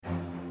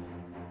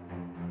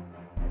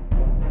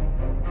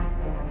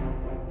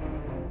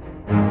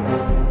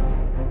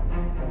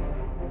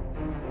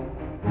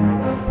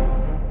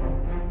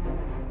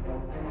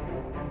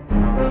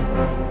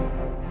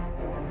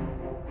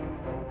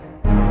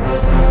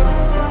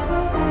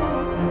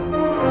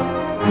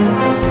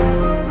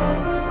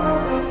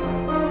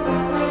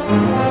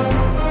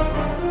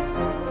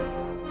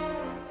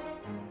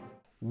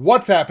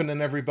What's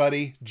happening,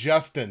 everybody?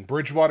 Justin,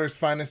 Bridgewater's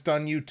finest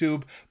on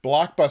YouTube,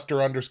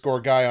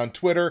 Blockbuster_guy on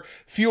Twitter,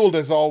 fueled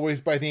as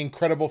always by the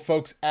incredible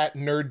folks at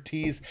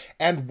NerdTees,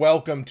 and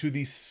welcome to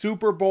the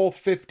Super Bowl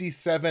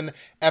 57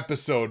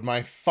 episode,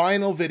 my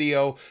final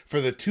video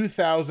for the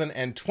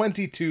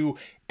 2022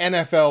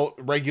 NFL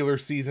regular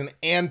season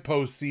and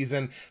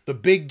postseason. The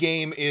big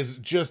game is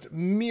just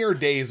mere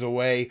days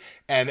away,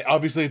 and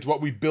obviously it's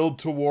what we build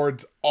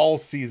towards all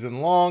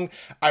season long.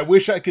 I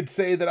wish I could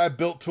say that I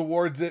built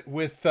towards it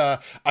with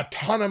a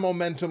ton of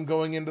momentum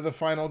going into the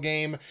final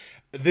game.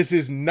 This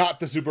is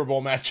not the Super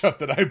Bowl matchup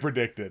that I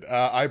predicted.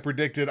 I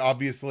predicted,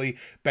 obviously,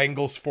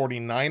 Bengals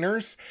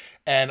 49ers,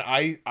 and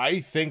I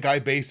think I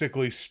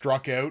basically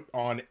struck out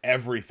on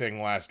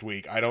everything last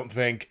week. I don't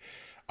think...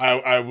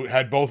 I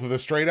had both of the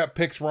straight up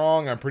picks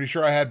wrong. I'm pretty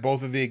sure I had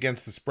both of the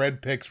against the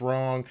spread picks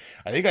wrong.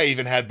 I think I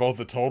even had both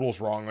the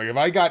totals wrong. Like, if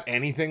I got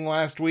anything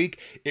last week,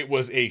 it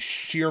was a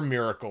sheer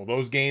miracle.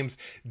 Those games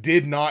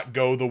did not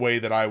go the way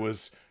that I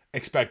was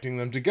expecting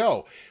them to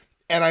go.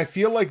 And I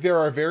feel like there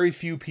are very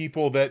few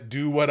people that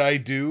do what I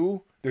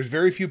do. There's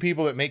very few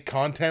people that make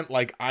content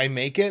like I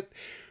make it,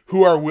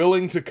 who are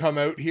willing to come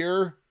out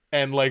here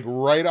and, like,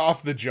 right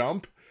off the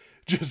jump,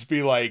 just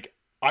be like,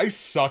 I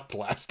sucked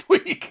last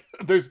week.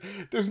 There's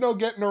no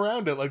getting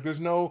around it. Like, there's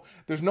no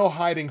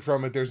hiding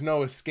from it. There's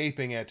no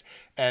escaping it.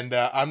 And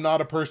I'm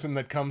not a person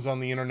that comes on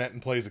the internet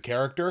and plays a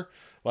character.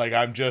 Like,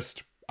 I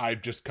just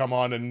come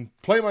on and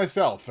play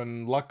myself.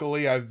 And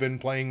luckily I've been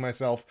playing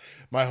myself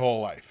my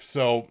whole life.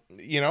 So,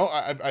 you know,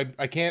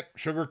 I can't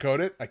sugarcoat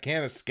it. I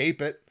can't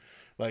escape it.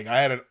 Like, I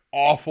had an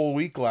awful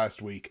week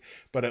last week,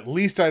 but at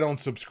least I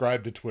don't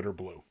subscribe to Twitter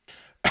Blue.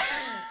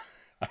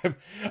 I'm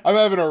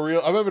having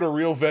a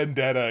real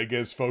vendetta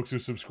against folks who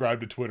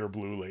subscribe to Twitter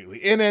Blue lately.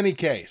 In any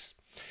case,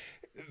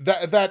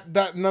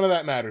 that none of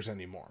that matters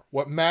anymore.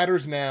 What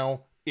matters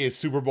now is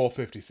Super Bowl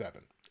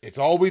 57. It's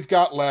all we've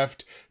got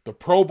left. The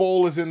Pro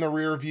Bowl is in the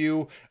rear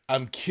view.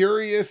 I'm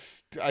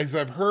curious, as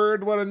I've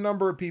heard what a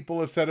number of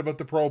people have said about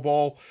the Pro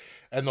Bowl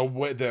and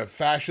the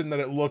fashion that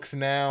it looks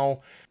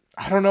now.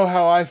 I don't know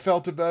how I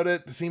felt about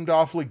it. It seemed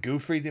awfully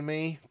goofy to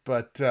me,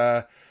 but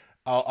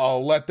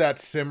I'll let that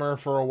simmer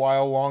for a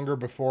while longer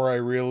before I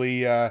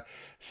really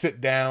sit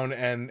down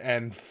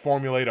and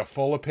formulate a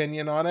full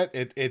opinion on it.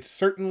 It's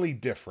certainly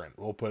different.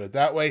 We'll put it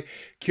that way.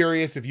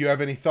 Curious if you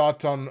have any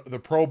thoughts on the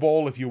Pro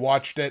Bowl, if you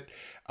watched it,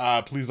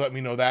 please let me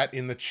know that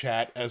in the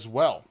chat as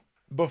well.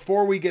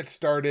 Before we get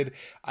started,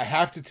 I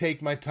have to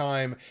take my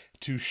time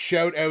to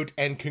shout out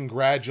and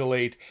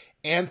congratulate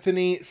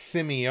Anthony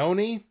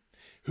Simeone,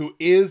 who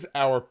is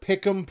our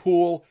Pick'em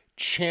Pool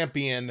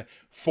champion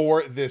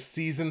for this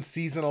season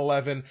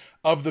 11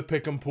 of the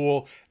Pick'em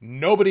Pool.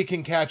 Nobody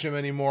can catch him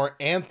anymore.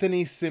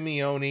 Anthony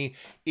Simeone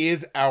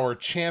is our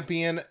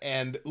champion.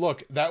 And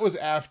look, that was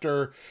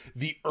after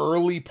the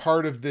early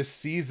part of this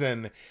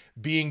season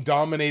being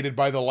dominated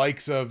by the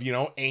likes of, you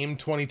know, AIM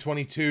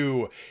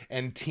 2022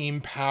 and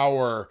Team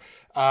Power.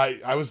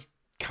 I was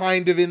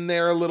kind of in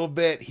there a little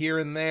bit here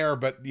and there,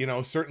 but, you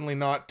know, certainly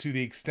not to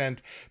the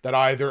extent that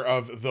either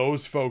of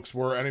those folks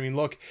were. And I mean,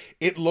 look,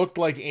 it looked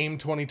like AIM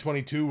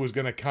 2022 was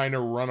going to kind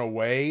of run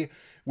away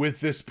with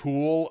this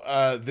pool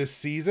this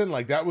season.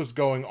 Like, that was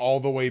going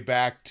all the way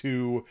back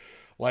to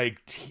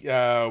like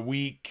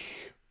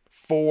week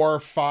 4,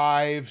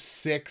 5,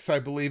 6, I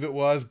believe it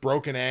was.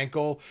 Broken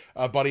Ankle,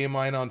 a buddy of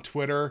mine on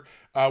Twitter,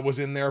 was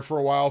in there for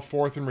a while.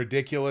 Fourth and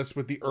Ridiculous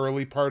with the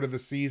early part of the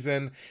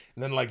season.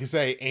 And then, like I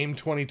say, AIM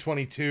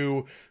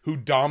 2022, who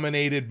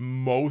dominated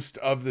most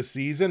of the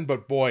season.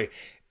 But boy,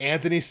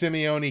 Anthony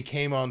Simeone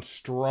came on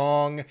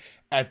strong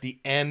at the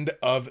end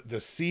of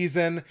the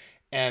season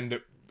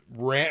and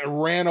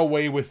ran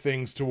away with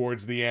things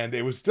towards the end.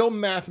 It was still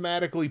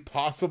mathematically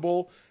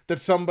possible that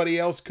somebody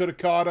else could have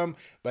caught him,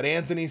 but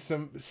Anthony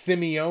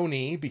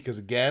Simeone, because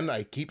again,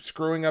 I keep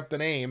screwing up the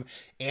name,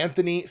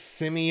 Anthony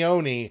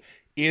Simeone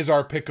is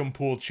our Pick'em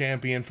Pool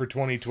champion for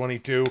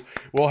 2022.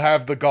 We'll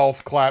have the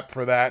golf clap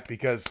for that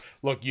because,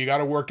 look, you got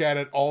to work at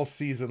it all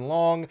season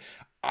long.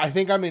 I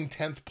think I'm in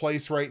 10th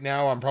place right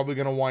now. I'm probably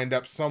going to wind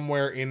up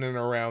somewhere in and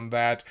around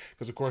that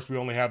because, of course, we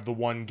only have the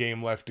one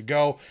game left to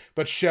go.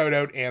 But shout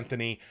out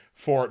Anthony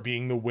for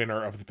being the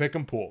winner of the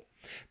Pick'em Pool.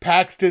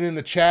 Paxton in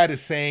the chat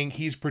is saying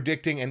he's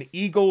predicting an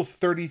Eagles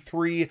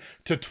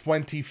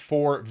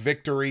 33-24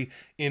 victory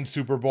in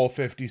Super Bowl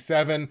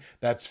 57.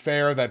 That's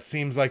fair. That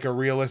seems like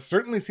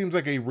certainly seems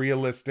like a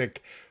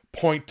realistic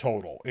point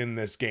total in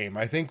this game.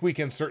 I think we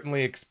can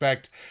certainly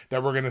expect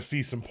that we're going to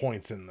see some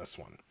points in this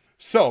one.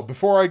 So,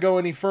 before I go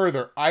any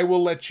further, I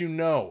will let you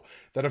know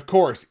that, of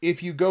course,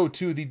 if you go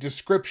to the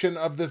description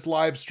of this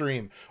live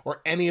stream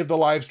or any of the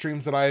live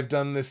streams that I have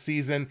done this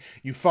season,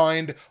 you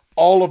find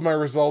all of my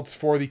results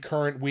for the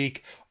current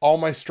week, all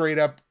my straight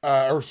up,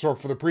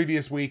 for the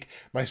previous week,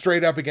 my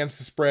straight up against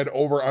the spread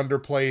over under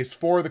plays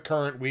for the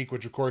current week,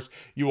 which of course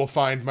you will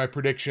find my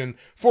prediction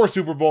for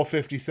Super Bowl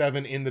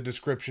 57 in the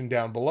description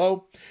down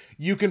below.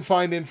 You can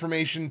find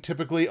information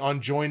typically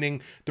on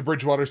joining the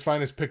Bridgewater's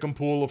Finest Pick'em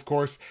Pool. Of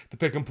course, the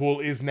Pick'em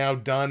Pool is now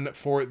done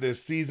for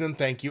this season.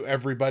 Thank you,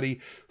 everybody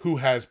who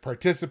has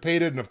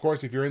participated. And of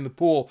course, if you're in the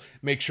pool,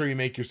 make sure you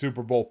make your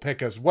Super Bowl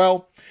pick as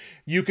well.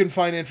 You can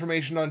find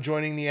information on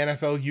joining the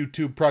NFL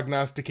YouTube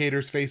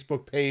Prognosticators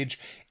Facebook page,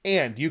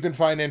 and you can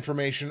find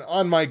information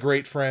on my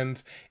great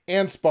friends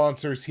and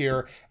sponsors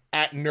here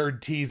at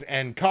Nerd Teas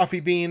and Coffee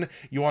Bean.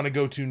 You want to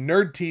go to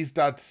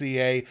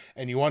nerdteas.ca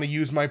and you want to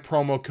use my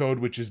promo code,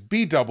 which is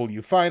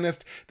BWFinest.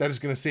 That is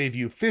going to save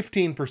you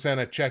 15%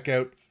 at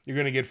checkout. You're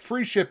going to get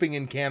free shipping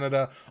in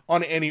Canada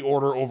on any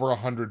order over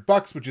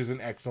 $100, which is an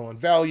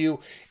excellent value.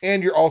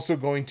 And you're also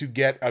going to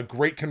get a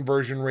great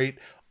conversion rate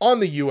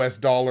on the US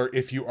dollar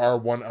if you are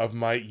one of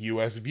my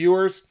US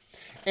viewers.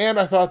 And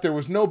I thought there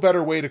was no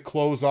better way to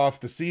close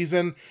off the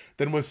season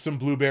than with some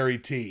blueberry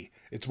tea.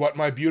 It's what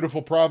my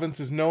beautiful province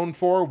is known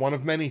for, one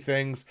of many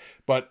things,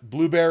 but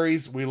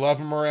blueberries, we love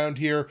them around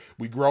here.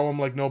 We grow them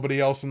like nobody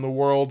else in the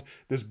world.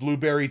 This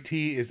blueberry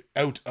tea is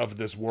out of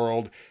this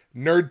world.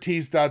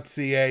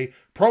 Nerdteas.ca,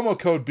 promo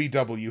code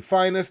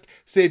BWFinest,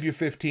 save you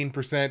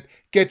 15%,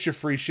 get your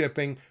free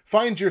shipping,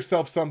 find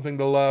yourself something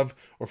to love,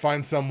 or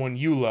find someone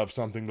you love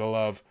something to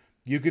love.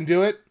 You can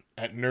do it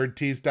at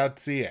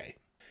nerdteas.ca.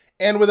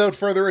 And without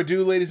further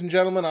ado, ladies and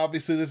gentlemen,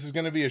 obviously this is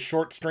going to be a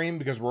short stream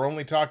because we're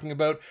only talking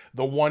about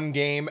the one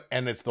game,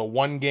 and it's the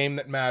one game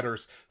that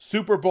matters.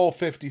 Super Bowl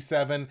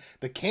 57,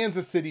 the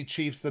Kansas City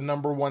Chiefs, the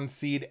number one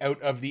seed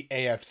out of the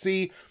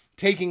AFC,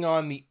 taking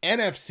on the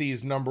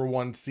NFC's number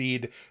one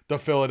seed, the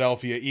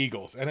Philadelphia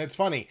Eagles. And it's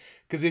funny,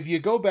 because if you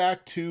go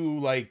back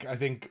to, I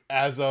think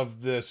as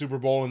of the Super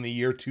Bowl in the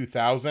year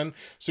 2000,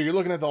 so you're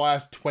looking at the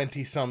last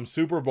 20-some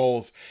Super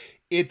Bowls,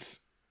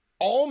 it's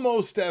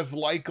almost as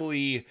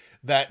likely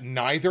that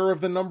neither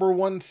of the number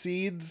one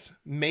seeds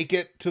make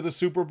it to the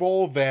Super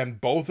Bowl than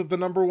both of the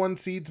number one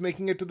seeds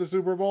making it to the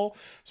Super Bowl.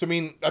 So, I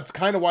mean, that's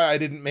kind of why I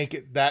didn't make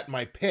it that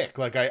my pick.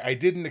 I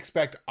didn't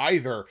expect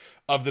either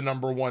of the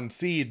number one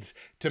seeds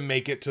to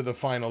make it to the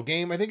final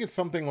game. I think it's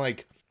something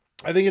like,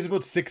 I think it's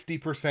about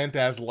 60%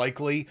 as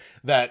likely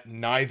that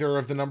neither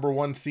of the number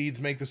one seeds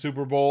make the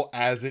Super Bowl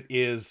as it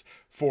is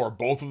for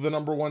both of the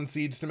number one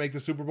seeds to make the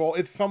Super Bowl.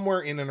 It's somewhere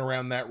in and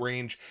around that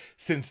range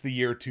since the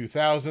year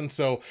 2000.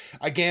 So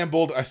I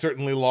gambled. I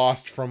certainly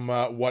lost from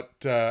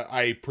what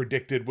I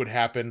predicted would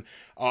happen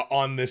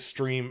on this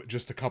stream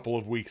just a couple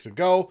of weeks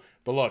ago.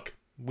 But look,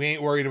 we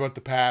ain't worried about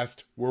the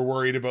past. We're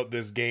worried about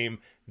this game,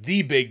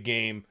 the big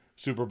game,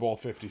 Super Bowl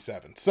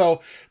 57.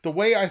 So the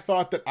way I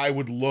thought that I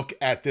would look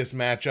at this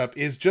matchup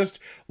is just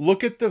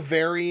look at the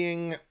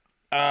varying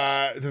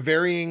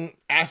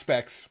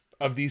aspects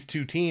of these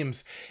two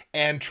teams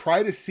and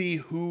try to see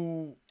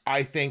who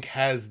I think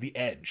has the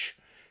edge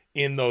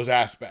in those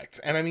aspects.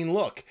 And I mean,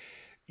 look,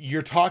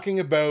 you're talking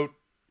about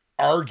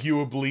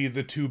arguably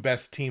the two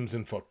best teams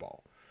in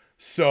football.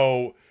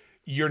 So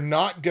you're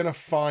not going to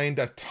find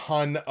a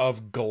ton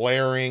of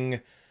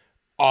glaring,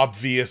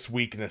 obvious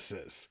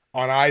weaknesses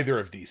on either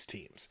of these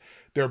teams.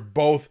 They're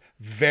both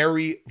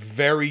very,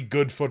 very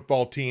good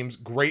football teams,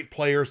 great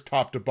players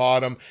top to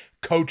bottom,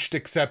 coached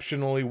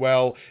exceptionally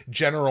well,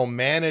 general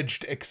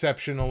managed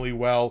exceptionally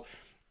well.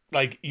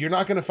 You're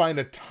not going to find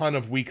a ton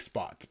of weak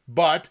spots,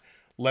 but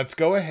let's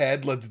go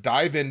ahead. Let's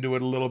dive into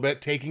it a little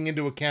bit, taking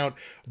into account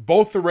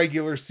both the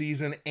regular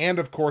season and,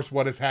 of course,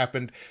 what has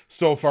happened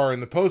so far in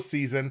the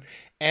postseason.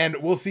 And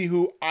we'll see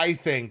who I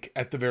think,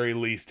 at the very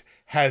least,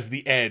 has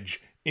the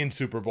edge in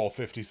Super Bowl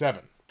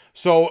 57.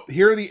 So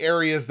here are the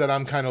areas that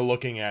I'm kind of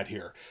looking at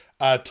here.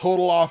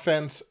 Total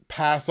offense,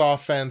 pass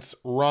offense,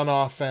 run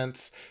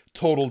offense,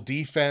 total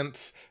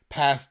defense,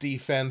 pass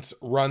defense,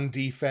 run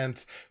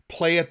defense,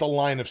 play at the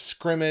line of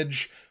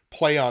scrimmage,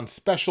 play on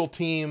special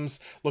teams,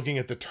 looking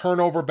at the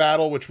turnover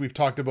battle, which we've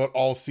talked about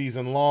all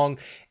season long,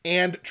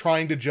 and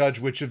trying to judge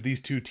which of these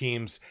two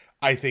teams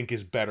I think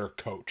is better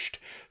coached.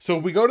 So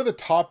we go to the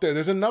top there.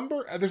 There's a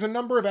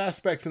number of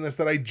aspects in this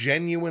that I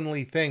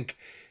genuinely think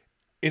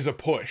is a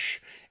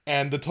push.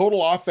 And the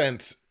total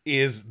offense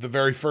is the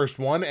very first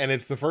one, and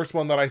it's the first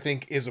one that I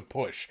think is a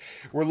push.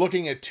 We're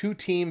looking at two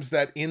teams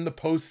that in the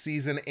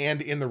postseason and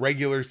in the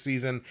regular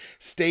season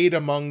stayed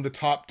among the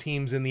top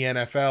teams in the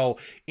NFL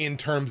in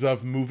terms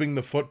of moving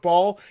the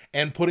football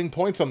and putting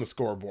points on the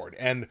scoreboard.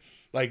 And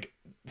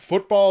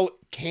football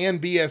can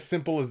be as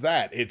simple as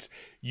that. It's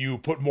you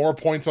put more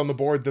points on the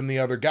board than the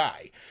other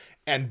guy.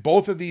 And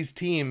both of these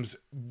teams,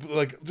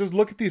 just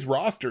look at these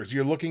rosters.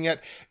 You're looking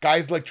at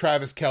guys like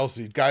Travis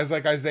Kelce, guys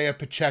like Isaiah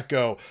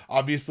Pacheco,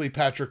 obviously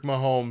Patrick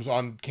Mahomes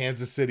on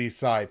Kansas City's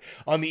side.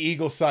 On the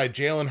Eagles side,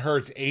 Jalen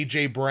Hurts,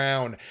 A.J.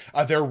 Brown.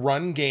 Their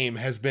run game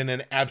has been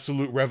an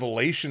absolute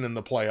revelation in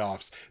the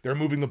playoffs. They're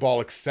moving the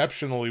ball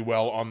exceptionally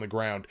well on the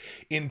ground.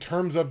 In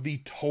terms of the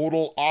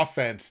total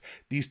offense,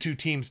 these two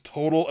teams'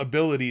 total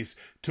abilities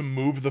to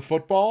move the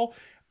football,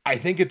 I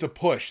think it's a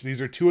push.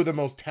 These are two of the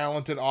most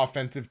talented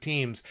offensive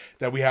teams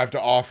that we have to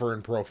offer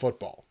in pro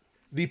football.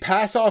 The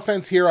pass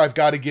offense here, I've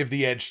got to give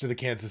the edge to the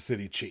Kansas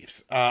City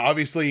Chiefs.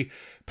 Obviously,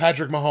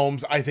 Patrick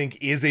Mahomes, I think,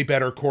 is a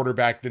better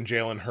quarterback than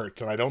Jalen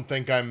Hurts, and I don't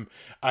think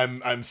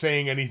I'm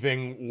saying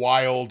anything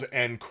wild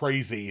and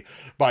crazy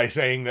by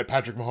saying that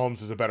Patrick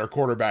Mahomes is a better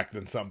quarterback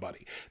than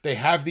somebody. They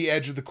have the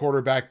edge of the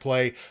quarterback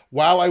play.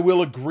 While I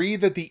will agree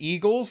that the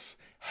Eagles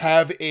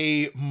have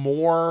a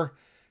more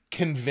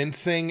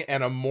convincing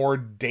and a more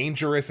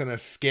dangerous and a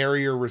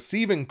scarier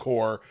receiving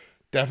core,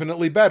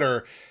 definitely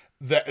better.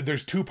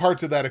 There's two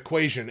parts of that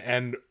equation,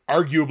 and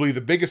arguably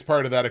the biggest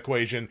part of that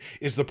equation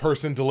is the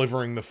person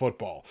delivering the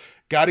football.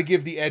 Got to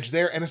give the edge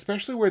there, and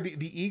especially where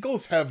the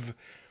Eagles have,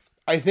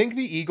 I think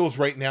the Eagles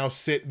right now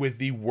sit with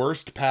the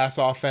worst pass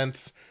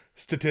offense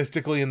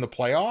statistically in the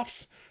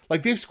playoffs.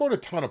 Like, they've scored a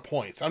ton of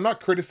points. I'm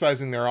not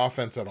criticizing their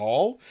offense at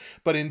all,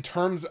 but in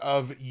terms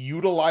of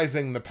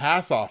utilizing the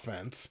pass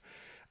offense,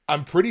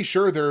 I'm pretty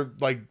sure they're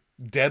like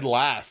dead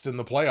last in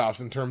the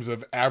playoffs in terms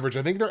of average.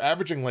 I think they're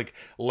averaging like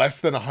less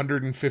than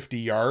 150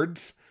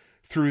 yards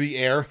through the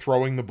air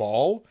throwing the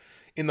ball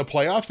in the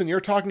playoffs. And you're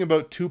talking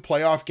about 2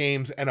 playoff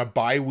games and a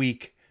bye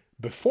week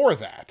before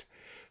that.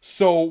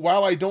 So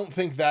while I don't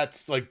think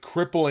that's like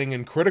crippling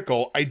and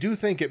critical, I do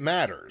think it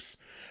matters.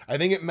 I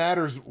think it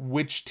matters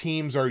which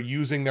teams are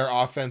using their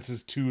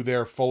offenses to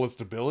their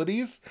fullest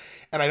abilities.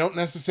 And I don't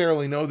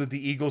necessarily know that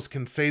the Eagles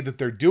can say that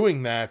they're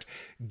doing that,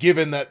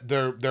 given that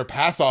their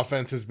pass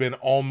offense has been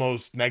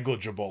almost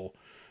negligible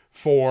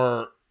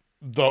for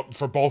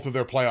both of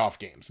their playoff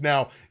games.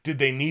 Now, did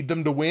they need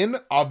them to win?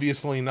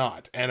 Obviously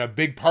not. And a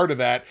big part of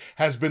that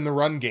has been the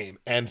run game,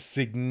 and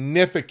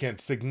significant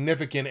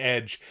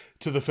edge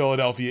to the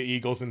Philadelphia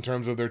Eagles in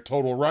terms of their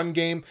total run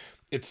game.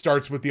 It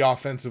starts with the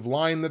offensive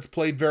line that's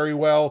played very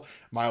well.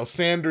 Miles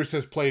Sanders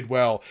has played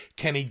well.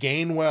 Kenny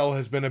Gainwell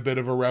has been a bit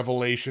of a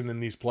revelation in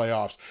these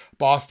playoffs.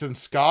 Boston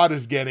Scott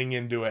is getting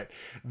into it.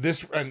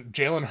 And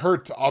Jalen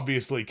Hurts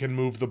obviously can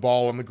move the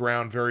ball on the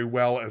ground very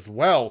well as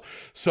well.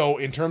 So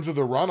in terms of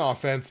the run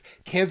offense,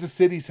 Kansas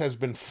City's has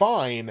been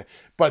fine,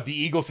 but the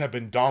Eagles have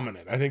been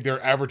dominant. I think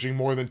they're averaging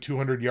more than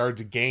 200 yards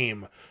a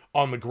game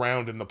on the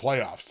ground in the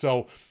playoffs.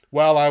 So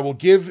while I will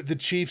give the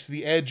Chiefs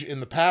the edge in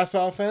the pass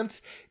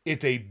offense,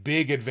 it's a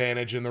big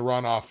advantage in the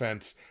run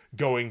offense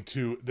going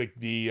to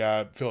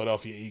the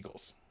Philadelphia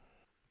Eagles.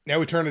 Now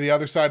we turn to the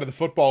other side of the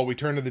football. We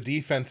turn to the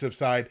defensive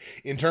side.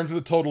 In terms of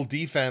the total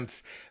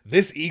defense,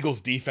 this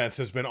Eagles defense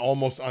has been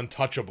almost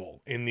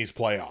untouchable in these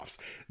playoffs.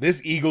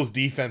 This Eagles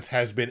defense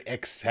has been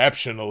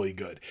exceptionally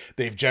good.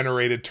 They've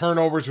generated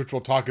turnovers, which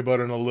we'll talk about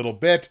in a little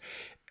bit.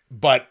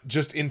 But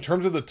just in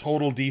terms of the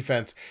total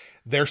defense,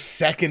 their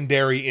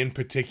secondary in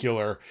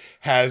particular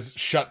has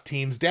shut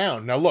teams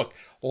down. Now look,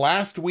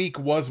 last week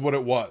was what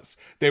it was.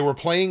 They were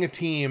playing a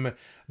team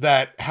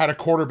that had a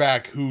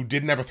quarterback who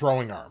didn't have a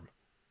throwing arm.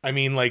 I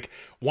mean, like,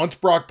 once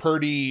Brock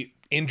Purdy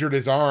injured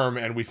his arm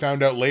and we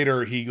found out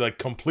later he like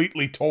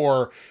completely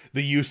tore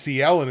the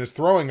UCL in his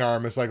throwing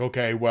arm, it's like,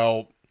 okay,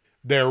 well,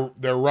 they're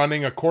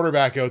running a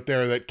quarterback out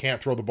there that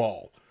can't throw the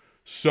ball.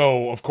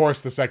 So, of course,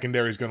 the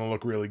secondary is going to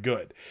look really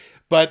good.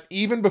 But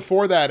even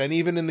before that, and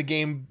even in the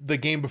game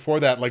before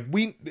that,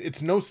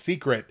 it's no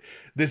secret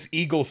this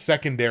Eagles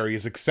secondary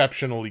is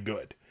exceptionally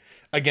good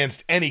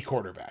against any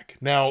quarterback.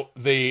 Now,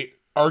 they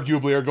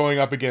arguably are going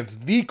up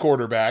against the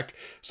quarterback,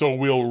 so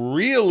we'll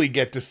really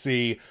get to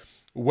see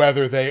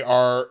whether they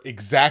are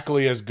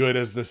exactly as good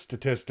as the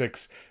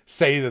statistics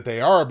say that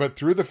they are. But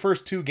through the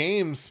first 2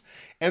 games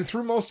and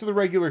through most of the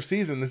regular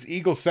season, this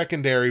Eagles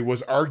secondary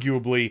was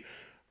arguably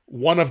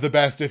one of the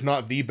best, if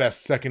not the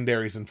best,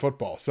 secondaries in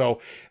football. So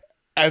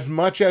as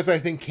much as I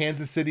think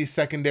Kansas City's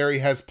secondary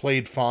has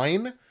played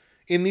fine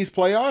in these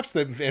playoffs,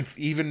 that have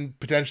even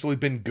potentially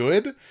been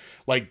good,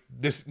 like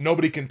this,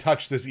 nobody can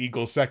touch this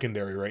Eagles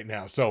secondary right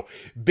now. So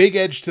big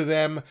edge to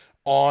them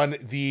on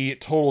the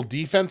total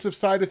defensive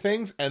side of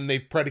things, and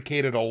they've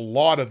predicated a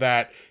lot of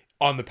that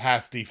on the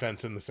pass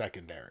defense in the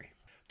secondary.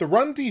 The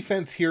run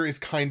defense here is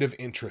kind of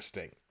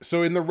interesting.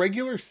 So in the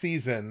regular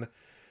season,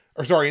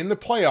 in the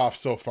playoffs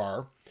so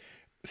far,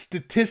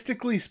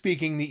 statistically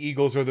speaking, the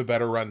Eagles are the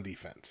better run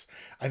defense.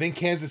 I think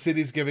Kansas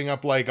City's giving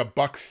up like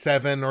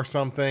 $107 or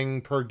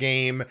something per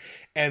game,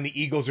 and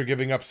the Eagles are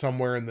giving up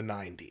somewhere in the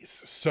 90s.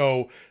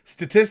 So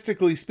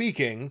statistically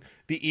speaking,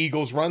 the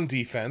Eagles' run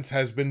defense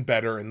has been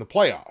better in the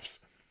playoffs.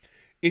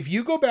 If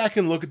you go back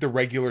and look at the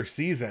regular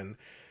season,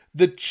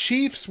 the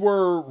Chiefs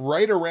were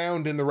right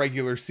around in the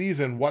regular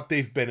season what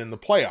they've been in the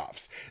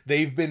playoffs.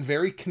 They've been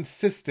very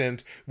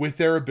consistent with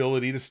their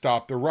ability to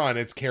stop the run.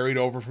 It's carried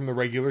over from the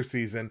regular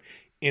season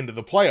into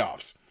the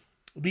playoffs.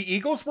 The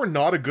Eagles were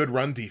not a good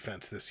run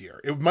defense this year.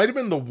 It might have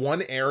been the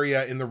one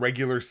area in the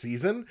regular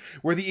season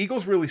where the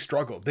Eagles really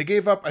struggled. They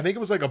gave up, I think it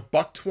was like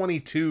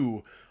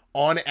 $122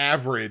 on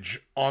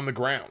average on the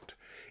ground.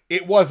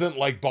 It wasn't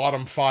like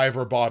bottom 5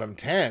 or bottom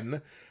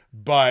 10,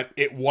 but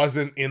it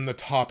wasn't in the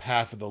top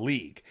half of the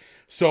league.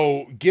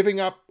 So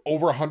giving up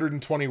over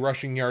 120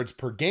 rushing yards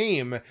per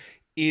game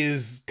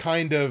is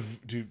kind of,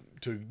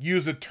 to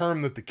use a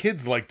term that the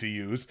kids like to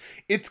use,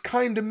 it's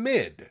kind of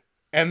mid.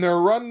 And their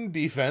run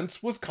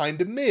defense was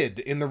kind of mid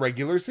in the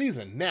regular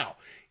season. Now,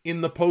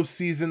 in the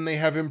postseason, they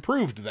have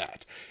improved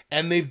that.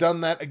 And they've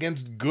done that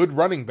against good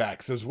running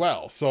backs as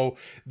well. So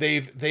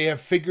they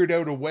have figured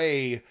out a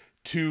way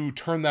to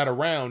turn that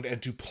around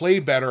and to play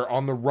better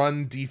on the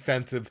run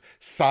defensive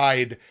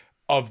side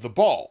of the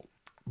ball.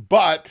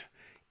 But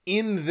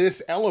in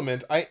this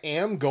element, I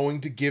am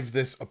going to give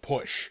this a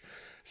push.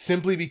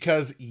 Simply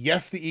because,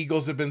 yes, the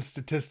Eagles have been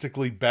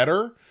statistically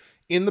better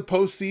in the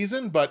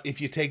postseason, but if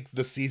you take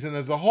the season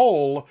as a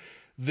whole,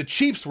 the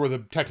Chiefs were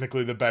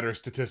technically the better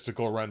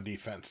statistical run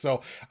defense.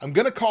 So I'm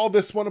going to call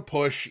this one a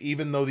push,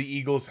 even though the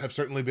Eagles have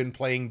certainly been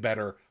playing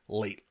better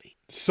lately.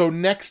 So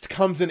next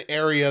comes an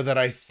area that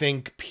I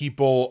think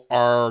people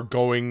are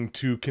going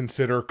to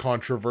consider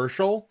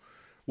controversial,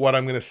 what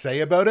I'm going to say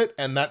about it,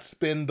 and that's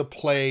been the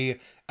play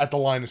at the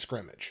line of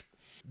scrimmage.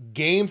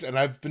 Games, and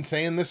I've been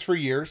saying this for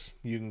years,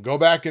 you can go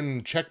back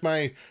and check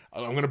I'm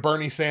going to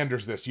Bernie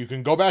Sanders this, you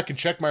can go back and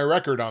check my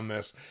record on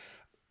this.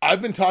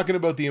 I've been talking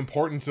about the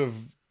importance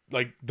of,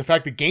 like, the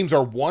fact that games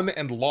are won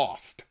and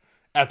lost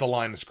at the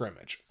line of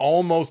scrimmage,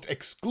 almost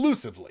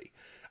exclusively.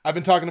 I've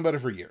been talking about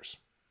it for years.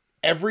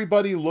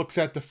 Everybody looks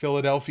at the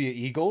Philadelphia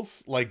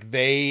Eagles like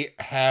they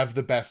have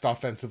the best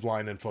offensive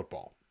line in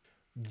football.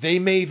 They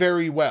may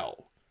very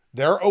well.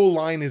 Their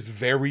O-line is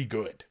very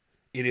good.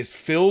 It is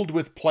filled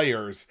with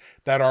players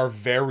that are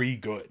very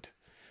good.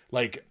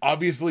 Like,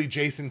 obviously,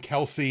 Jason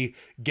Kelce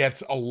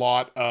gets a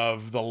lot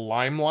of the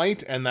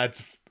limelight, and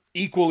that's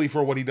equally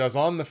for what he does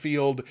on the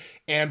field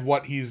and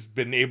what he's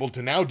been able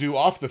to now do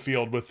off the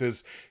field with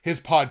his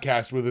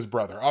podcast with his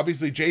brother.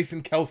 Obviously,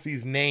 Jason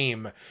Kelce's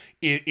name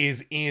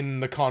is in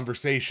the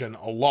conversation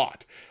a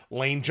lot.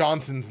 Lane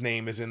Johnson's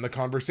name is in the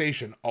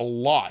conversation a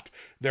lot.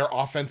 Their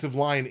offensive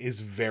line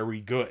is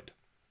very good.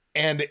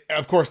 And,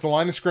 of course, the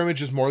line of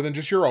scrimmage is more than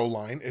just your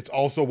O-line. It's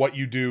also what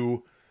you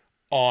do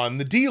on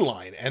the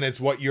D-line, and it's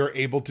what you're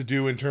able to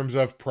do in terms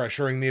of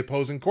pressuring the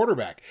opposing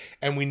quarterback.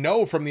 And we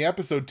know from the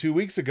episode 2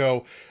 weeks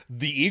ago,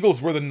 the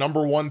Eagles were the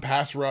number one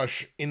pass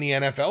rush in the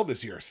NFL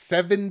this year.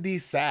 70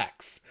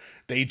 sacks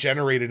they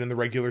generated in the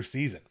regular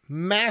season.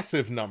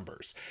 Massive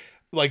numbers.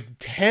 Like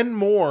 10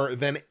 more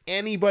than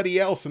anybody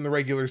else in the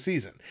regular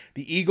season.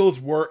 The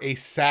Eagles were a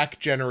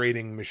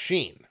sack-generating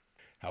machine.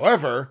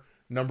 However,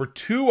 number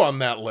 2 on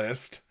that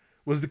list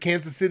was the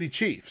Kansas City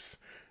Chiefs.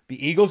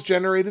 The Eagles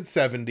generated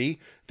 70,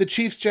 the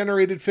Chiefs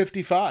generated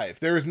 55.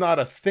 There is not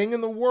a thing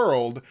in the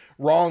world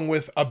wrong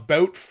with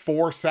about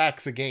 4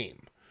 sacks a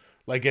game.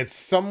 Like, it's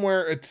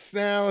somewhere, it's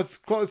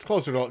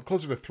closer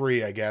to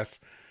 3, I guess.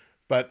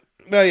 But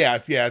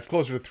it's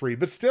closer to 3,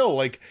 but still,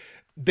 like,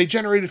 they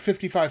generated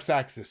 55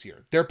 sacks this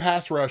year. Their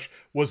pass rush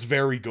was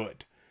very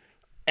good.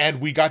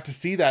 And we got to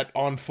see that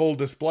on full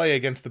display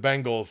against the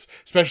Bengals,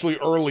 especially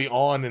early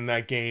on in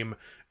that game,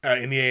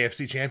 in the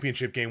AFC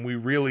Championship game. We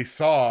really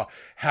saw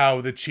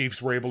how the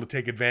Chiefs were able to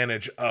take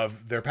advantage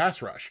of their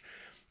pass rush.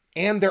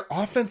 And their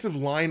offensive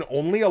line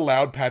only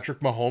allowed Patrick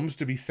Mahomes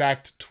to be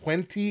sacked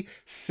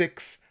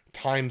 26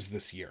 times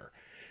this year.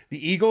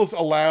 The Eagles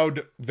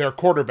allowed their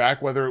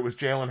quarterback, whether it was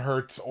Jalen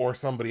Hurts or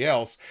somebody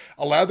else,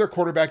 allowed their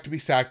quarterback to be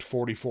sacked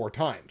 44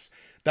 times.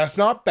 That's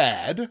not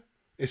bad.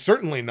 It's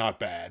certainly not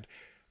bad.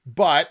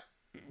 But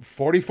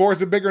 44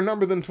 is a bigger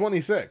number than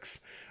 26.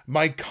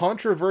 My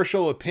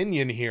controversial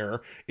opinion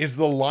here is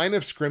the line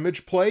of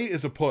scrimmage play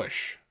is a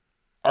push.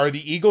 Are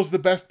the Eagles the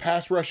best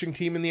pass rushing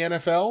team in the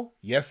NFL?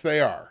 Yes, they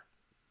are.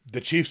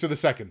 The Chiefs are the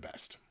second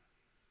best.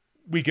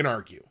 We can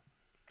argue.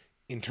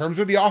 In terms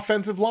of the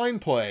offensive line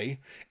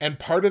play, and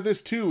part of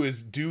this too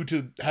is due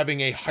to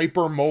having a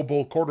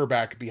hyper-mobile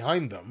quarterback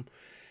behind them,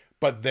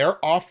 but their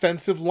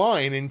offensive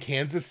line in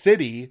Kansas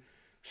City,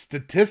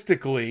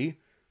 statistically,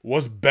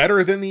 was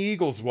better than the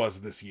Eagles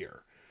was this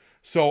year.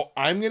 So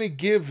I'm going to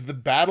give the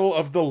battle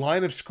of the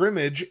line of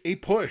scrimmage a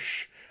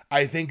push.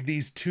 I think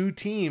these two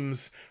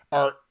teams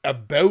are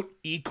about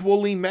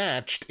equally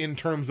matched in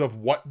terms of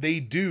what they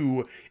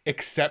do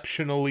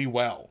exceptionally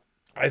well.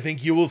 I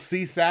think you will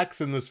see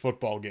sacks in this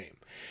football game.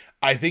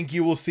 I think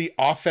you will see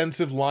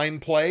offensive line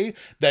play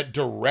that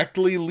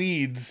directly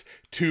leads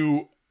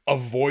to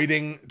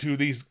avoiding, to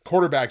these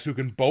quarterbacks who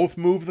can both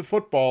move the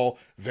football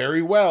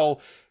very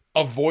well,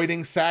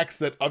 avoiding sacks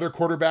that other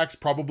quarterbacks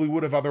probably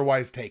would have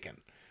otherwise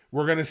taken.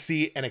 We're going to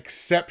see an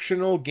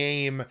exceptional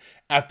game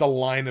at the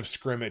line of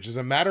scrimmage. As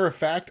a matter of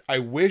fact, I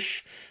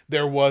wish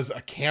there was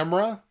a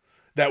camera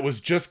that was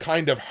just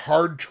kind of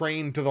hard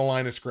trained to the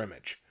line of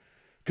scrimmage,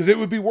 because it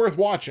would be worth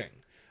watching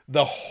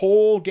the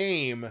whole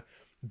game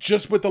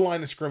just with the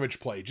line of scrimmage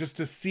play, just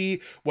to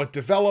see what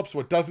develops,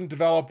 what doesn't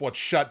develop, what's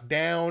shut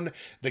down,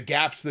 the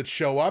gaps that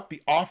show up.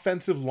 The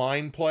offensive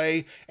line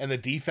play and the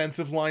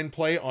defensive line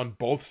play on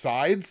both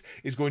sides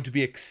is going to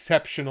be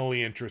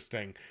exceptionally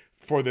interesting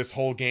for this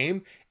whole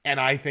game, and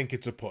I think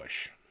it's a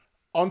push.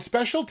 On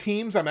special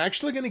teams, I'm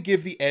actually going to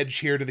give the edge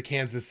here to the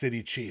Kansas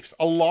City Chiefs.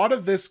 A lot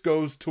of this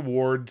goes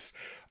towards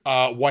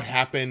what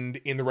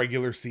happened in the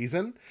regular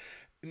season.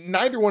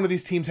 neither one of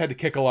these teams had to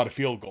kick a lot of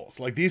field goals.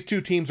 Like, these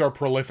two teams are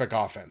prolific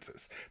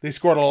offenses. They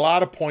scored a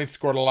lot of points,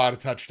 scored a lot of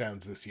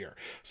touchdowns this year.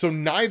 So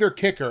neither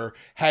kicker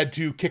had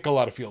to kick a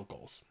lot of field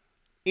goals.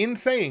 In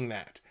saying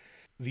that,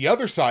 the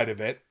other side of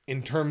it,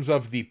 in terms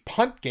of the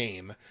punt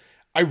game,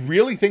 I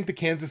really think the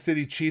Kansas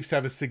City Chiefs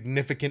have a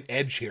significant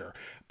edge here,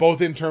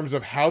 both in terms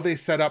of how they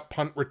set up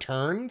punt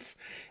returns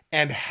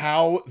and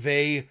how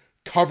they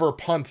cover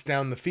punts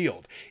down the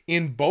field.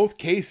 In both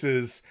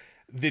cases,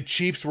 the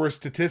Chiefs were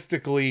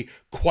statistically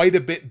quite a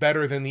bit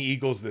better than the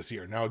Eagles this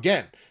year. Now,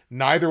 again,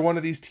 neither one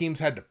of these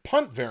teams had to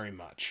punt very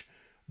much,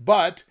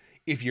 but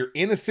if you're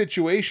in a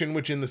situation,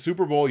 which in the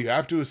Super Bowl, you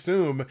have to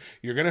assume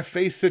you're going to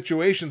face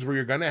situations where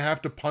you're going to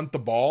have to punt the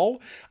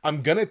ball,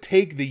 I'm going to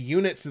take the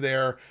units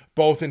there,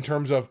 both in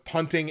terms of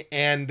punting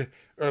and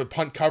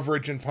punt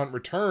coverage and punt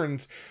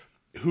returns,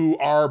 who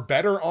are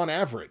better on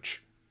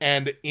average.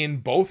 And in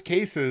both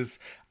cases,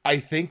 I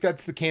think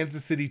that's the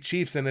Kansas City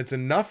Chiefs, and it's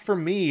enough for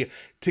me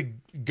to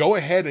go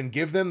ahead and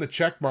give them the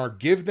check mark,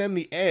 give them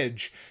the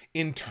edge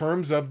in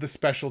terms of the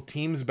special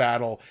teams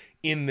battle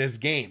in this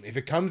game. If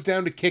it comes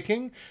down to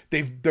kicking,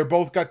 they're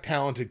both got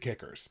talented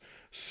kickers.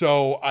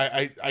 So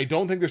I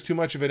don't think there's too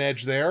much of an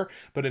edge there,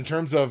 but in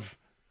terms of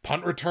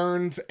punt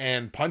returns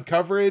and punt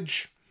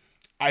coverage,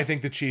 I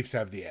think the Chiefs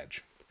have the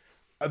edge.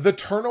 The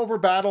turnover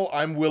battle,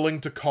 I'm willing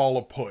to call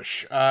a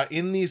push.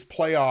 In these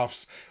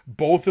playoffs,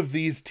 both of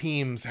these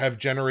teams have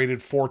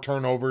generated 4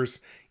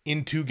 turnovers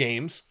in 2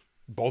 games.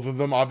 Both of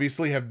them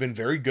obviously have been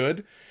very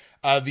good.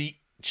 The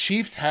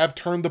Chiefs have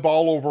turned the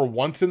ball over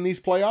once in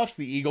these playoffs.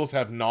 The Eagles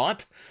have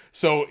not.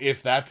 So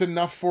if that's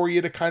enough for you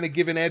to kind of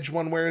give an edge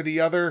one way or the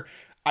other,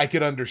 I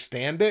could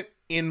understand it.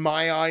 In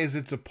my eyes,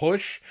 it's a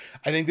push.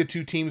 I think the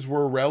two teams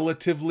were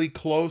relatively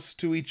close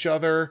to each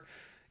other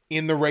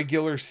in the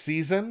regular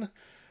season.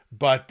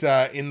 But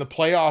in the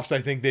playoffs,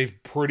 I think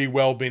they've pretty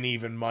well been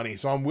even money.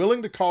 So I'm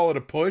willing to call it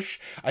a push.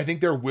 I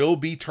think there will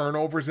be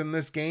turnovers in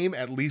this game,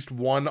 at least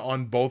one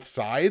on both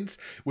sides,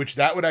 which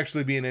that would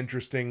actually be an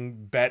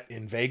interesting bet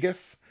in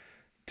Vegas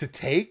to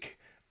take.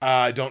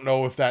 I don't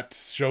know if that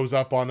shows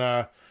up on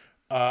a...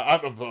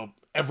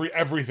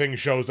 everything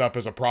shows up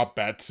as a prop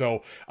bet,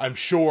 so I'm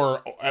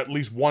sure at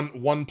least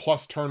one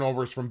plus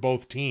turnovers from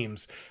both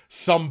teams,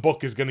 some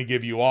book is going to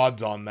give you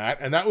odds on that,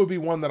 and that would be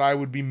one that I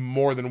would be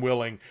more than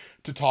willing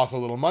to toss a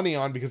little money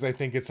on, because I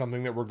think it's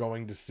something that we're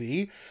going to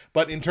see.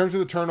 But in terms of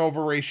the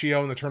turnover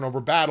ratio and the turnover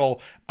battle,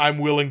 I'm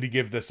willing to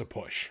give this a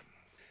push.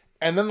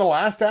 And then the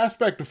last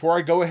aspect before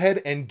I go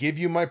ahead and give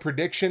you my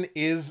prediction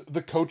is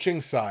the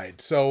coaching side.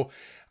 So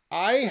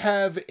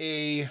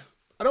I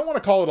don't want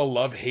to call it a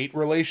love-hate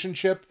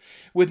relationship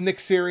with Nick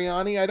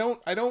Sirianni.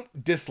 I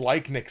don't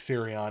dislike Nick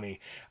Sirianni.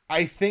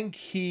 I think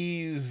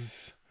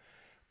he's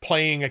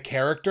playing a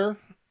character.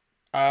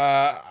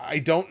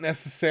 I don't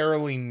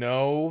necessarily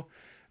know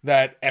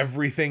that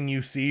everything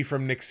you see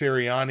from Nick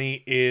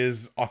Sirianni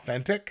is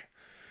authentic.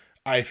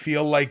 I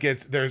feel like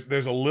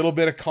there's a little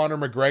bit of Conor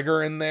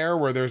McGregor in there,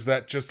 where there's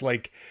that just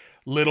like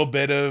little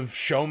bit of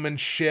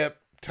showmanship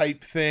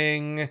type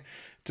thing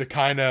to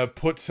kind of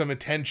put some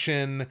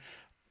attention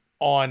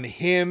on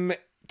him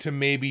to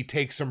maybe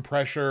take some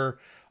pressure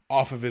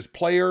off of his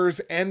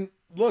players. And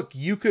look,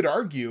 you could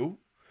argue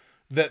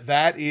that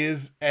that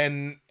is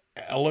an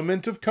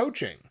element of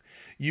coaching.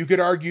 You could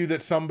argue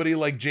that somebody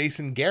like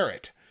Jason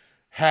Garrett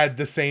had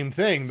the same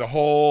thing, the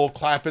whole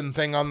clapping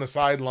thing on the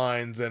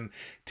sidelines and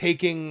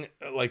taking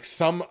like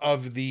some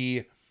of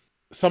the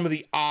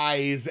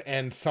eyes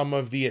and some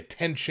of the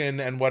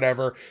attention and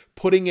whatever,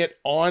 putting it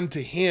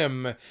onto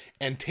him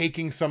and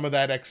taking some of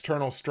that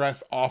external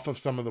stress off of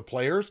some of the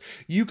players.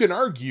 You can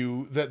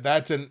argue that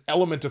that's an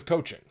element of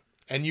coaching,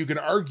 and you can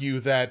argue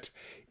that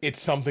it's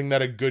something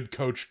that a good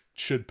coach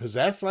should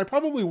possess, and I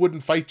probably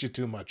wouldn't fight you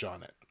too much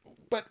on it.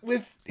 But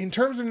in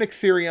terms of Nick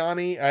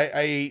Sirianni,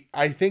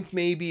 I think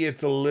maybe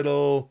it's a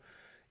little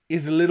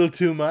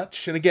too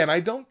much. And again, I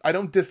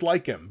don't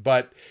dislike him,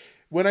 but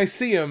when I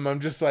see him,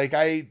 I'm just like,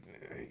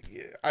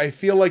 I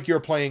feel like you're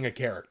playing a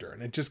character,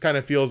 and it just kind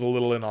of feels a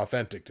little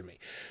inauthentic to me.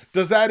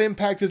 Does that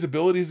impact his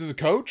abilities as a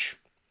coach?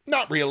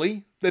 Not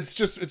really.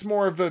 It's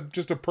more of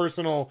just a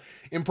personal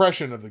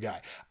impression of the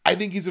guy. I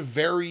think he's a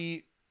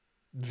very,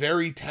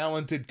 very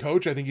talented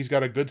coach. I think he's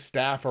got a good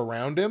staff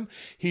around him.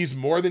 He's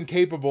more than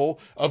capable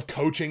of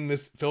coaching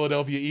this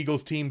Philadelphia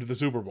Eagles team to the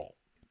Super Bowl.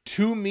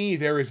 To me,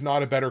 there is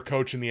not a better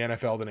coach in the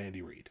NFL than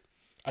Andy Reid.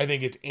 I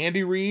think it's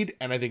Andy Reid,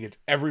 and I think it's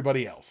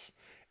everybody else.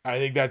 I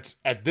think that's,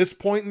 at this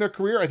point in their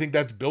career, I think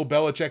that's Bill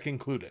Belichick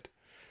included.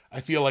 I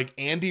feel like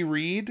Andy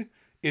Reid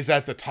is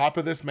at the top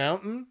of this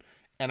mountain,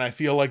 and I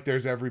feel like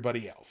there's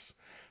everybody else.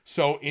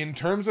 So in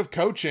terms of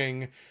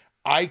coaching,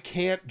 I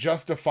can't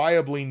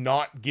justifiably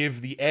not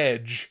give the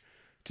edge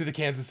to the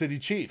Kansas City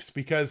Chiefs,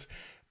 because,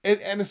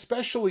 and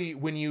especially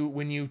when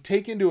you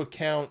take into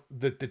account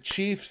that the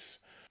Chiefs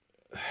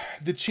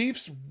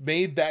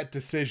made that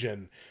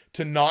decision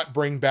to not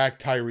bring back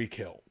Tyreek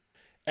Hill.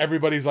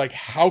 Everybody's like,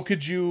 how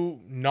could you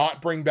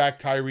not bring back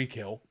Tyreek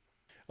Hill?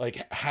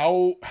 Like,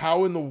 how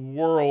in the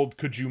world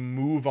could you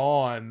move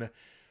on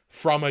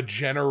from a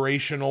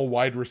generational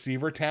wide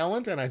receiver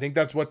talent. And I think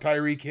that's what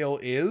Tyreek Hill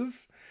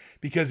is,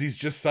 because he's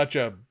just such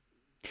a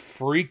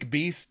freak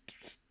beast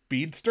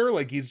speedster.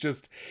 Like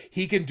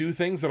he can do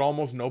things that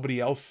almost nobody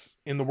else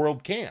in the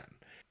world can.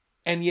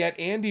 And yet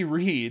Andy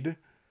Reid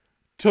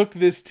took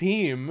this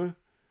team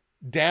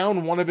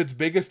down one of its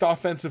biggest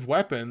offensive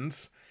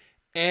weapons,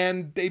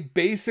 and they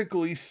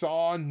basically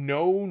saw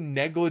no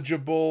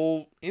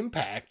negligible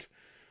impact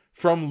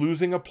from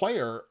losing a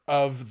player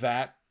of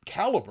that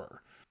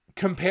caliber.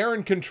 Compare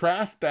and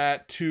contrast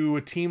that to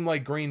a team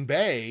like Green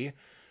Bay,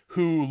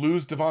 who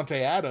lose Davante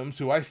Adams,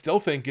 who I still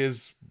think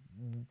is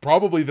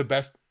probably the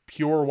best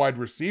pure wide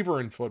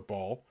receiver in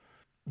football.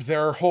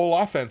 Their whole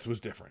offense was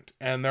different,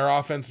 and their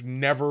offense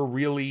never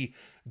really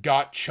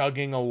got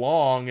chugging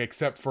along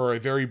except for a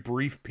very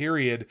brief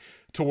period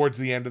towards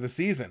the end of the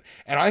season.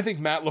 And I think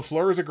Matt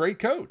LaFleur is a great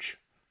coach.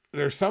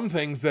 There's some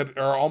things that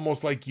are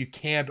almost like you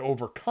can't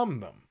overcome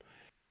them.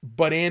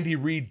 But Andy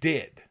Reid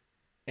did.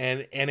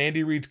 And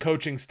Andy Reid's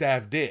coaching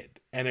staff did.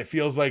 And it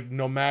feels like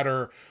no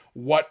matter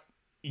what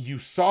you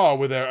saw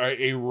with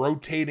a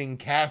rotating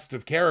cast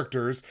of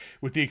characters,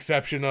 with the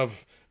exception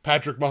of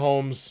Patrick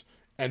Mahomes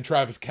and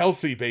Travis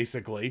Kelce,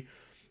 basically,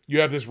 you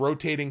have this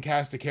rotating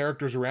cast of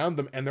characters around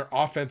them, and their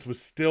offense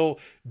was still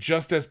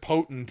just as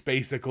potent,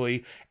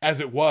 basically, as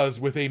it was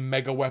with a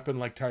mega weapon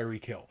like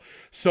Tyreek Hill.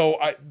 So,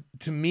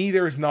 to me,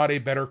 there is not a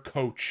better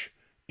coach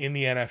in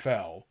the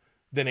NFL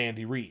than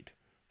Andy Reid.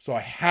 So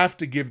I have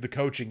to give the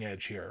coaching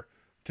edge here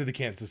to the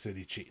Kansas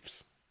City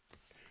Chiefs.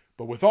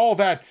 But with all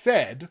that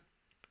said,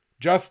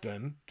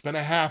 Justin, it's been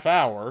a half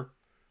hour.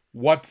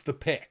 What's the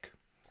pick?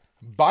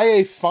 By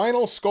a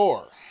final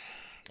score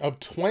of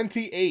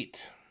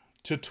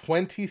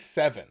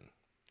 28-27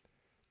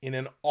 in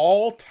an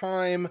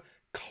all-time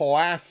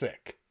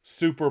classic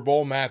Super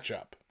Bowl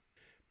matchup,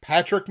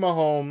 Patrick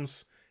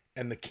Mahomes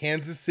and the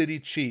Kansas City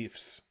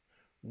Chiefs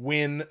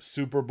win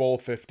Super Bowl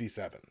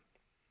 57.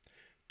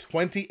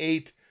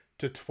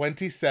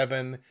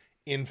 28-27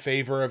 in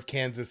favor of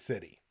Kansas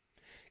City.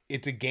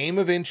 It's a game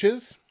of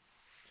inches.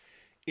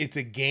 It's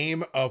a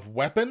game of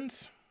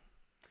weapons.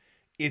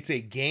 It's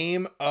a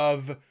game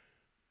of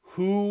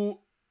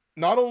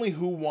not only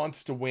who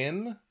wants to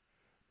win,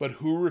 but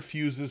who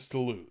refuses to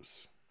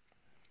lose.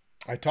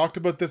 I talked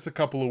about this a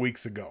couple of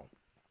weeks ago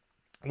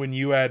when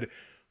you had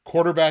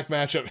quarterback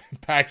matchup.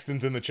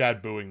 Paxton's in the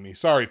chat booing me.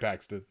 Sorry,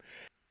 Paxton.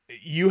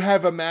 You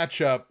have a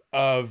matchup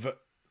of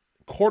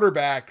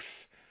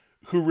quarterbacks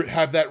who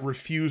have that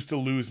refuse to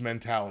lose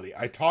mentality.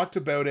 I talked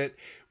about it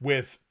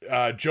with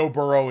Joe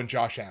Burrow and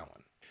Josh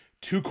Allen.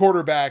 Two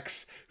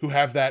quarterbacks who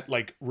have that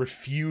like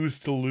refuse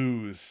to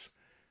lose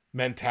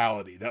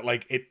mentality, that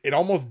like it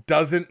almost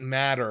doesn't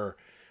matter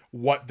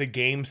what the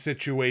game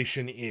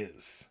situation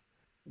is,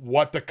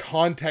 what the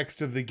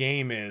context of the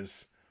game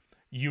is.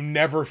 You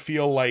never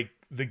feel like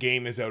the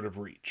game is out of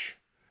reach.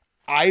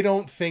 I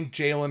don't think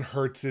Jalen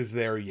Hurts is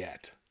there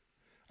yet.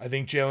 I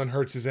think Jalen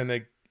Hurts is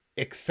an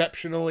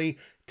exceptionally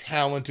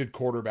talented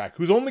quarterback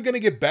who's only going to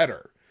get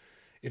better.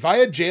 If I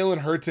had Jalen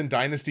Hurts in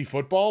Dynasty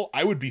football,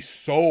 I would be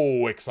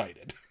so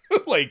excited.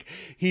 Like,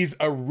 he's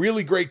a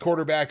really great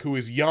quarterback who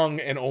is young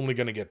and only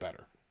going to get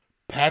better.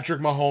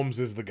 Patrick Mahomes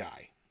is the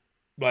guy.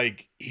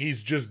 Like,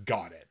 he's just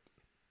got it.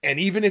 And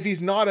even if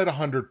he's not at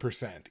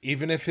 100%,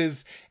 even if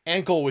his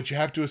ankle, which you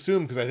have to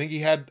assume, because I think he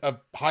had a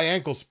high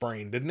ankle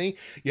sprain, didn't he?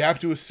 You have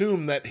to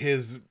assume that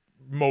his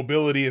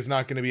mobility is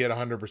not going to be at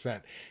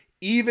 100%.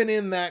 Even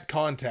in that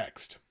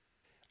context,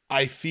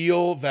 I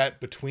feel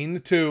that between the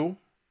two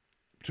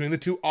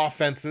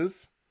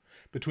offenses,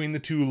 between the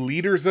two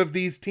leaders of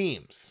these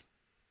teams,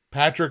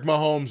 Patrick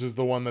Mahomes is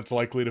the one that's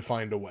likely to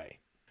find a way.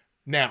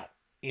 Now,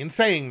 in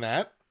saying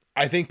that,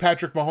 I think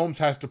Patrick Mahomes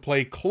has to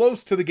play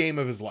close to the game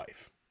of his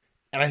life.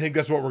 And I think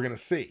that's what we're going to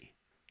see.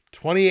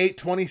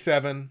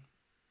 28-27,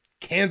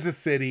 Kansas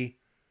City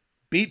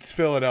beats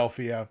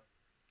Philadelphia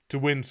to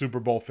win Super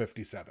Bowl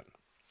 57.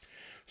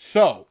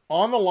 So,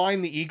 on the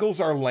line, the Eagles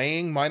are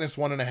laying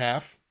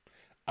 -1.5.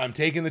 I'm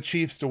taking the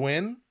Chiefs to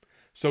win.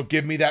 So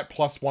give me that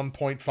plus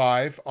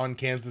 1.5 on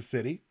Kansas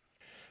City.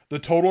 The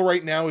total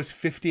right now is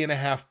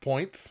 50.5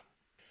 points.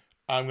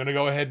 I'm going to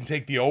go ahead and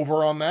take the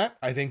over on that.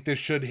 I think this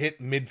should hit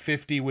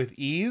mid-50 with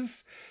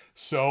ease.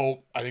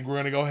 So I think we're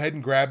going to go ahead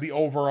and grab the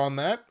over on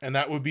that. And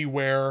that would be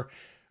where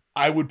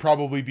I would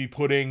probably be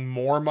putting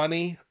more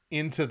money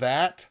into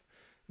that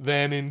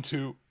than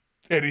into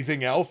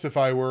anything else. If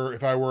I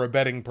were a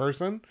betting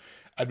person,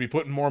 I'd be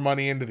putting more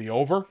money into the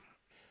over.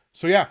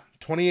 So yeah,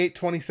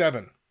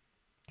 28-27.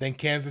 Think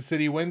Kansas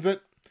City wins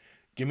it.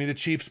 Give me the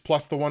Chiefs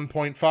plus the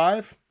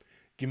 1.5.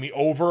 Give me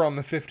over on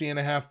the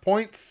 50.5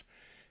 points.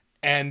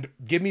 And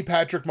give me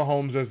Patrick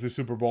Mahomes as the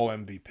Super Bowl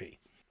MVP.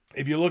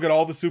 If you look at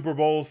all the Super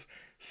Bowls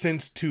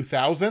since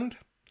 2000,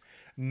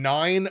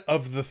 9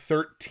 of the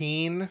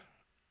 13,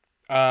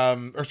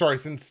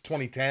 since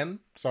 2010,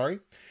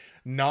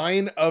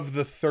 9 of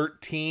the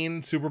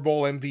 13 Super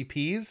Bowl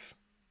MVPs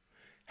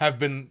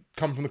have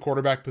come from the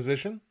quarterback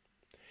position.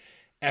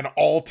 And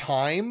all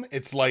time,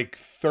 it's like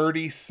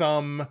 30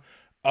 some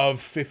of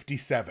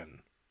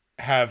 57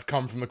 have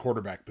come from the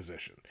quarterback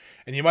position.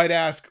 And you might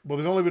ask, well,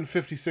 there's only been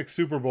 56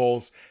 Super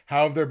Bowls.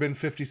 How have there been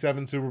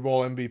 57 Super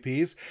Bowl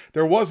MVPs?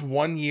 There was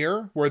one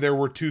year where there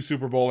were 2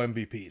 Super Bowl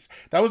MVPs.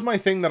 That was my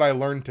thing that I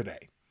learned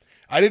today.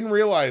 I didn't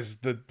realize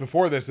that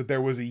before this that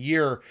there was a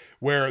year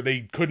where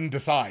they couldn't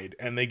decide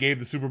and they gave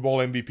the Super Bowl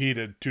MVP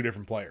to 2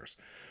 different players.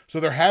 So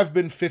there have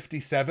been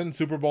 57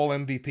 Super Bowl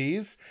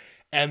MVPs,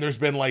 and there's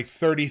been like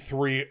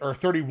 33 or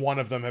 31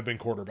 of them have been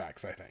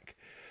quarterbacks, I think.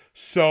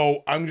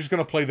 So I'm just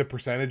going to play the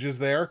percentages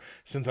there.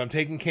 Since I'm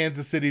taking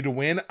Kansas City to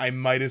win, I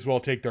might as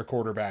well take their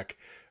quarterback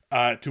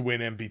to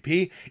win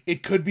MVP.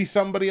 It could be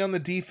somebody on the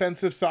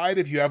defensive side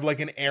if you have like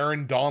an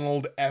Aaron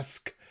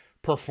Donald-esque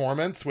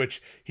performance,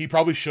 which he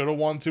probably should have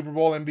won Super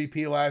Bowl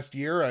MVP last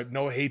year.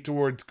 No hate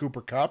towards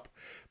Cooper Kupp,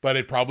 but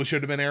it probably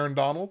should have been Aaron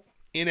Donald.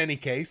 In any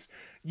case,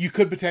 you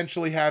could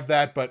potentially have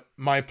that, but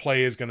my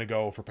play is going to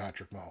go for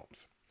Patrick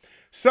Mahomes.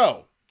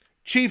 So,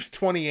 Chiefs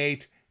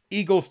 28,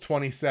 Eagles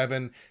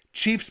 27,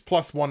 Chiefs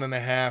plus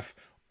 1.5,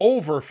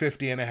 over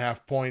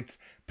 50.5 points.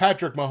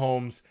 Patrick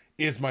Mahomes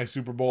is my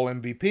Super Bowl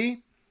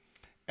MVP.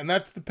 And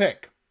that's the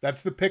pick.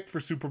 That's the pick for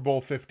Super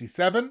Bowl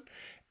 57.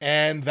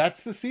 And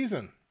that's the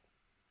season.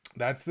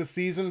 That's the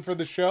season for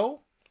the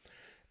show.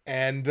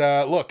 And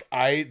look,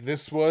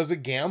 this was a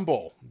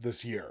gamble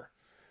this year.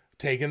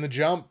 Taking the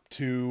jump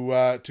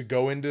to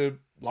go into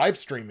live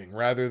streaming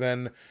rather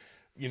than,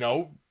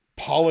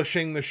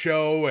 polishing the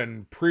show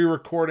and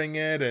pre-recording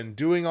it and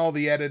doing all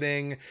the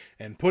editing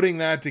and putting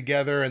that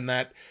together, and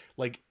that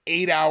like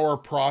 8-hour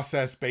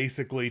process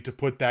basically to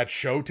put that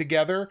show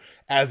together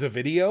as a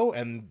video.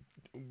 And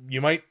you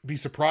might be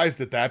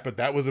surprised at that, but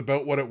that was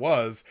about what it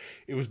was.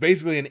 It was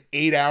basically an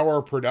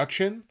 8-hour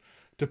production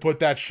to put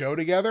that show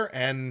together,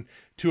 and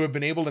to have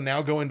been able to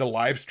now go into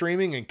live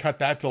streaming and cut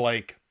that to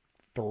like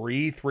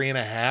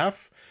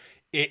 3.5,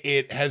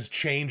 it has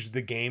changed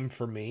the game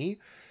for me.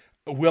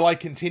 Will I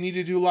continue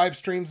to do live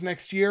streams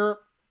next year?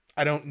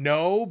 I don't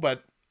know,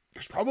 but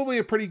there's probably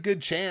a pretty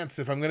good chance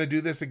if I'm going to do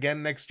this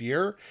again next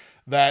year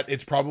that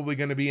it's probably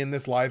going to be in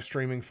this live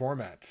streaming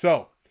format.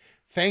 So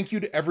thank you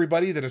to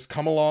everybody that has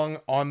come along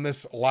on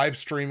this live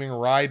streaming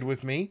ride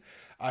with me.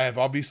 I have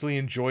obviously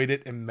enjoyed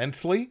it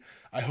immensely.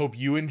 I hope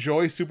you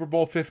enjoy Super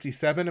Bowl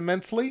 57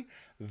 immensely.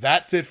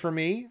 That's it for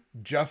me,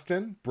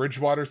 Justin,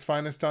 Bridgewater's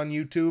Finest on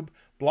YouTube,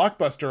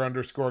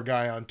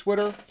 Blockbuster_guy on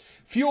Twitter.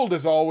 Fueled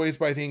as always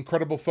by the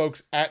incredible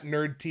folks at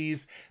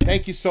NerdTees.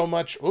 Thank you so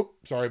much.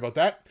 Sorry about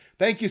that.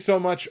 Thank you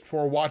so much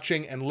for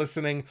watching and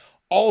listening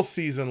all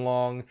season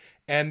long.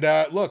 And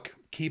look,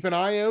 keep an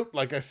eye out.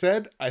 Like I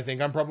said, I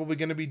think I'm probably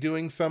going to be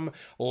doing some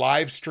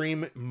live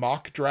stream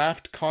mock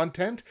draft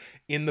content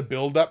in the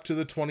build up to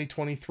the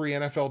 2023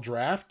 NFL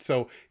draft.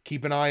 So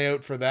keep an eye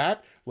out for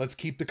that. Let's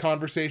keep the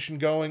conversation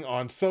going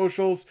on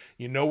socials.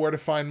 You know where to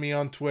find me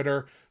on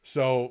Twitter.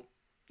 So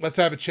let's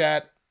have a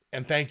chat.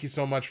 And thank you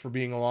so much for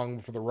being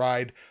along for the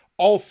ride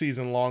all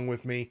season long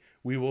with me.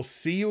 We will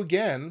see you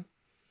again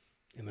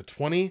in the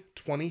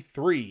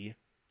 2023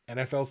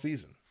 NFL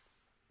season.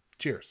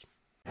 Cheers.